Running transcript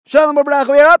Shalom Abrach,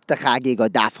 we are up to Chagiga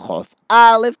Daf Chof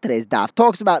Aleph. Today's Daf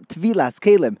talks about Tvilas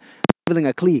Kalim, filling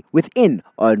a Kli within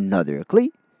another Kli.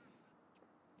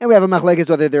 And we have a machlekes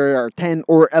whether there are 10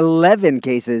 or 11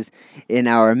 cases in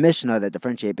our Mishnah that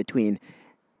differentiate between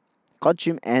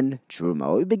Kodshim and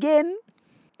Truma. We begin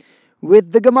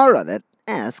with the Gemara that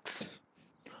asks,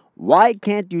 why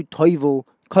can't you toivel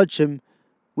Kodshim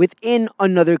within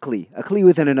another Kli? A Kli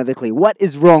within another Kli. What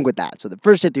is wrong with that? So the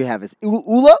first hit you have is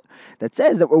Ula, that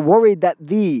says that we're worried that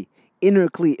the inner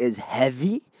Kli is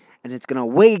heavy and it's going to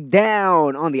weigh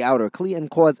down on the outer Kli and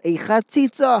cause a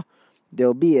chatzitza.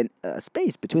 There'll be a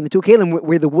space between the two Kalim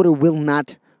where the water will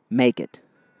not make it.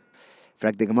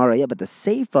 Frag the Gemara, yeah, but the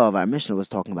Seifa of our Mishnah was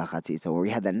talking about chatzitza, where we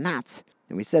had the knots,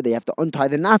 and we said they have to untie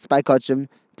the knots by Kodshim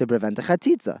to prevent a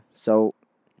chatzitza. So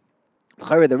the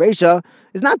Reisha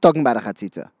is not talking about a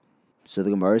chatzitza. So the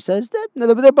Gemara says that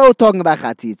no, they're both talking about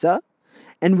chatzitza,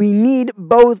 and we need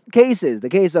both cases, the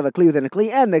case of a Kli within a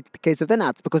Kli and the case of the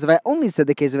knots, because if I only said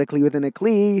the case of a Kli within a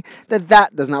Kli,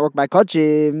 that does not work by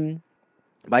Kodshim.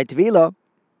 By Tvila,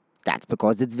 that's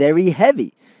because it's very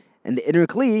heavy, and the inner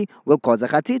Kli will cause a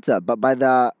chatzitza. But by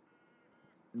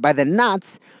the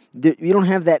knots, you don't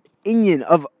have that inyan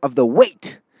of the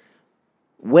weight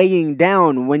weighing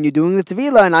down when you're doing the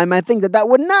Tvila, and I might think that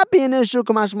would not be an issue.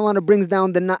 Kamash Malana brings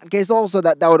down the knot case also,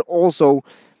 that would also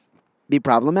be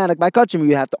problematic. By Kodshim,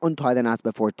 you have to untie the knots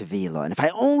before Tvila. And if I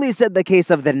only said the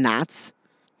case of the knots,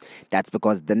 that's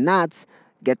because the knots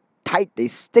get tight, they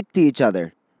stick to each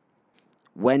other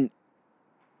when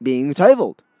being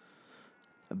toiveled.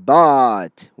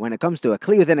 But when it comes to a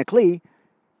Kli within a Kli,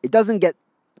 it doesn't get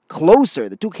closer.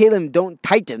 The two Kalim don't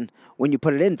tighten when you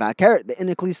put it in. The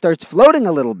inner Kli starts floating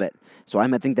a little bit. So I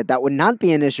might think that would not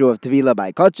be an issue of Tvila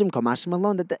by Kodshim. Kamash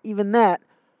Malon, that even that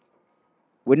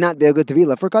would not be a good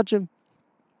Tvila for Kodshim.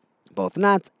 Both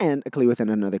knots and a Kli within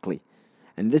another Kli.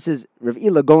 And this is Rav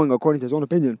Ila going according to his own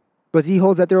opinion, because he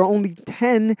holds that there are only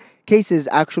 10 cases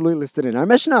actually listed in our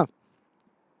Mishnah.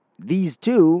 These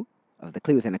two, of the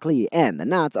Kli within a Kli and the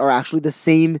knots, are actually the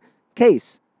same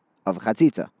case of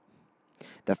chatzitza.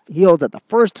 He holds that the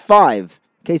first 5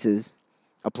 cases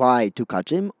apply to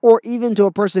Kodshim, or even to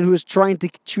a person who is trying to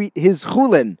treat his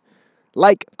chulin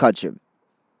like Kodshim,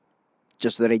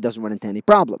 just so that he doesn't run into any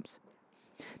problems.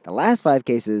 The last 5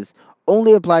 cases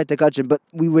only apply to Kodshim, but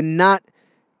we would not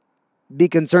be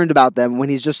concerned about them when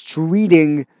he's just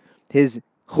treating his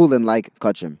chulin like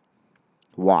Kodshim.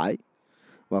 Why?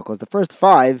 Well, because the first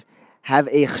 5 have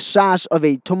a chshash of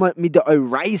a tumah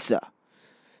mid'oraisa.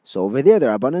 So over there, the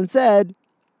Rabbanan said,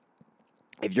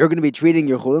 if you're going to be treating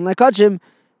your chulin like Kodshim,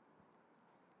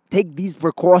 take these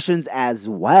precautions as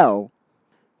well,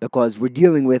 because we're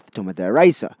dealing with tumah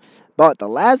d'oraisa. But the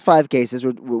last 5 cases,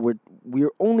 we're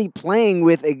only playing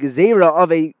with a gezerah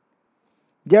of a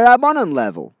derabanan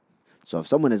level. So if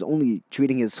someone is only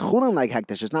treating his chulin like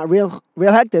hektish, it's not real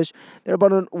hektish,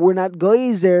 we're not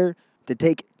goizer to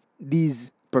take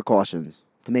these precautions,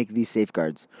 to make these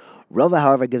safeguards. Rava,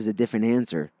 however, gives a different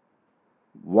answer.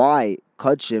 Why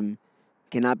Kodshim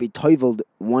cannot be toiveled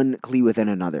one Kli within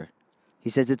another? He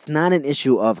says it's not an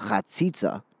issue of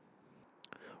chatzitza.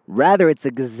 Rather, it's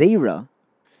a gezerah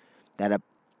that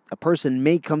a person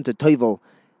may come to toivel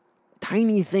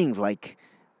tiny things like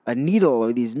a needle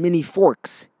or these mini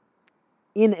forks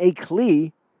in a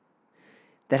Kli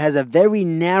that has a very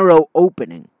narrow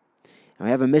opening. And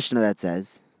we have a Mishnah that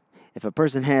says, if a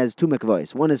person has 2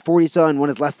 mikvahs, one is 40 sa and one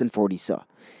is less than 40 sa,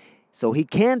 so he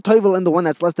can't toivel in the one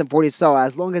that's less than 40 sa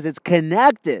as long as it's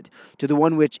connected to the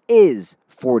one which is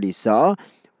 40 sa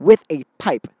with a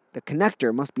pipe. The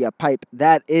connector must be a pipe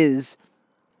that is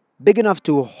big enough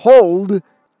to hold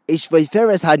a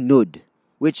shveiferes hanud,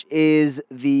 which is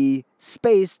the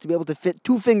space to be able to fit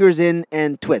 2 fingers in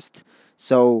and twist.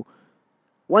 So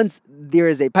once there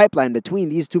is a pipeline between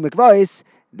these 2 mikvahs,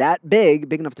 that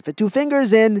big enough to fit 2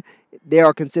 fingers in, they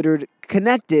are considered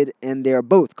connected, and they are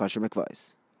both kosher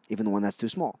mikvahs, even the one that's too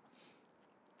small.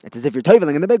 It's as if you're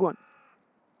toiveling in the big one.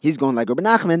 He's going like Rabbi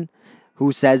Nachman,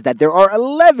 who says that there are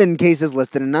 11 cases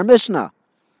listed in our Mishnah.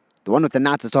 The one with the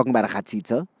knots is talking about a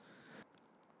chatzitza,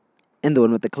 and the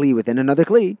one with the Kli within another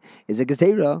Kli is a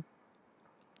gezerah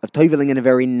of toiveling in a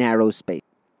very narrow space.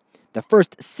 The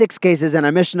first 6 cases in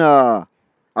our Mishnah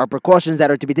are precautions that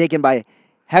are to be taken by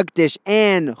hektish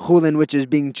and chulin, which is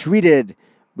being treated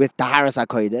with taharas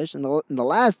hakodesh. And the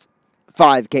last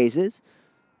 5 cases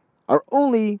are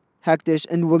only hektish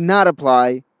and will not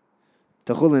apply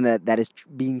to chulin that is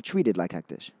being treated like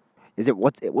hektish.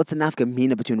 What's the nafka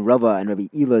mina between Rava and Rabbi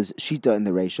Ila's shita in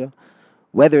the Reisha?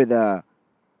 Whether the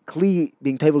Kli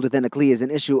being toiveled within a Kli is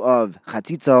an issue of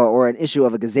chatzitza or an issue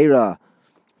of a gezerah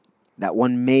that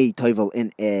one may toivel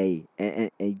in a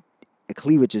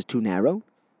kli which is too narrow.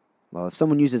 Well, if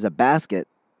someone uses a basket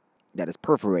that is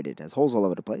perforated, has holes all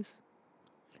over the place,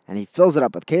 and he fills it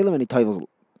up with kalim and he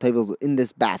toivels in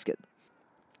this basket.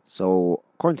 So,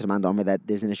 according to the Man Domer, that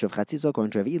there's an issue of chatzitza,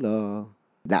 according to Rav Ila,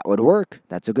 that would work.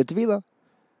 That's a good tevila.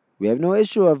 We have no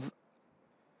issue of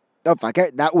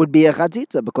that would be a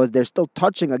chatzitza because they're still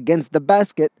touching against the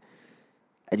basket,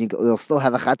 and you'll still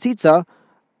have a chatzitza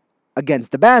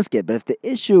against the basket. But if the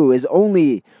issue is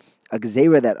only a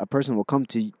gzeira that a person will come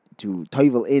to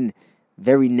toivel in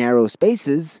very narrow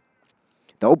spaces,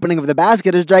 the opening of the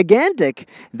basket is gigantic.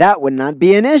 That would not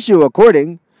be an issue,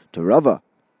 according to Rava.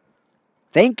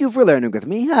 Thank you for learning with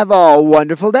me. Have a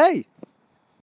wonderful day.